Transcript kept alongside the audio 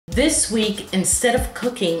This week, instead of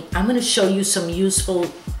cooking, I'm gonna show you some useful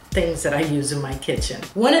things that I use in my kitchen.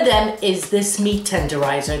 One of them is this meat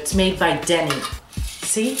tenderizer. It's made by Deni.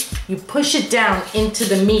 See, you push it down into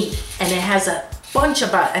the meat and it has a bunch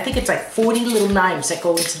of, I think it's like 40 little knives that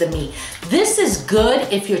go into the meat. This is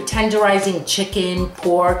good if you're tenderizing chicken,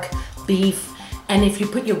 pork, beef, and if you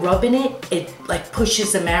put your rub in it, it like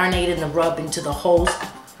pushes the marinade and the rub into the holes.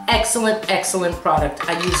 Excellent, excellent product.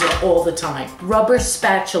 I use it all the time. Rubber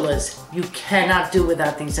spatulas. You cannot do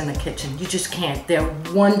without these in the kitchen. You just can't. They're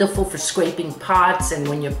wonderful for scraping pots, and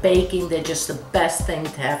when you're baking, they're just the best thing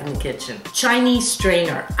to have in the kitchen. Chinese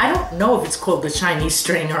strainer. I don't know if it's called the Chinese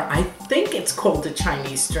strainer. I think it's called the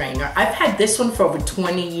Chinese strainer. I've had this one for over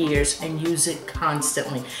 20 years and use it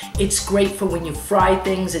constantly. It's great for when you fry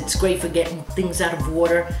things. It's great for getting things out of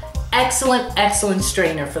water. Excellent, excellent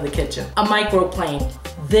strainer for the kitchen. A microplane.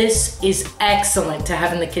 This is excellent to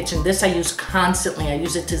have in the kitchen. This I use constantly. I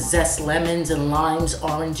use it to zest lemons and limes,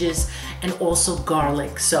 oranges, and also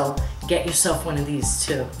garlic. So get yourself one of these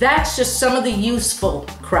too. That's just some of the useful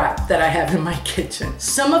crap that I have in my kitchen.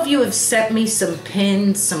 Some of you have sent me some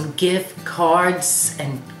pins, some gift cards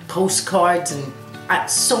and postcards, and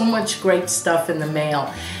so much great stuff in the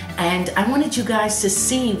mail. And I wanted you guys to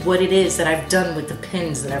see what it is that I've done with the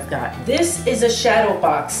pins that I've got. This is a shadow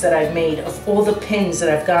box that I've made of all the pins that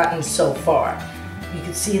I've gotten so far. You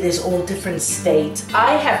can see there's all different states.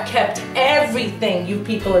 I have kept everything you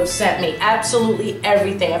people have sent me, absolutely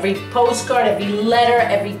everything. Every postcard, every letter,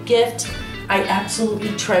 every gift. I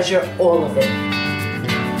absolutely treasure all of it.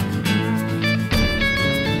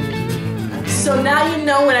 So now you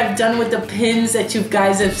know what I've done with the pins that you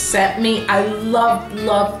guys have sent me. I love,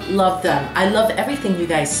 love, love them. I love everything you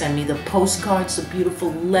guys send me. The postcards, the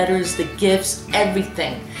beautiful letters, the gifts,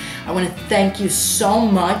 everything. I want to thank you so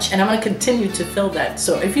much, and I'm going to continue to fill that.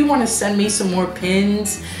 So if you want to send me some more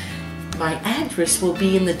pins, my address will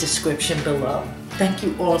be in the description below. Thank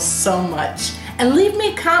you all so much. And leave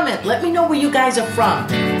me a comment. Let me know where you guys are from.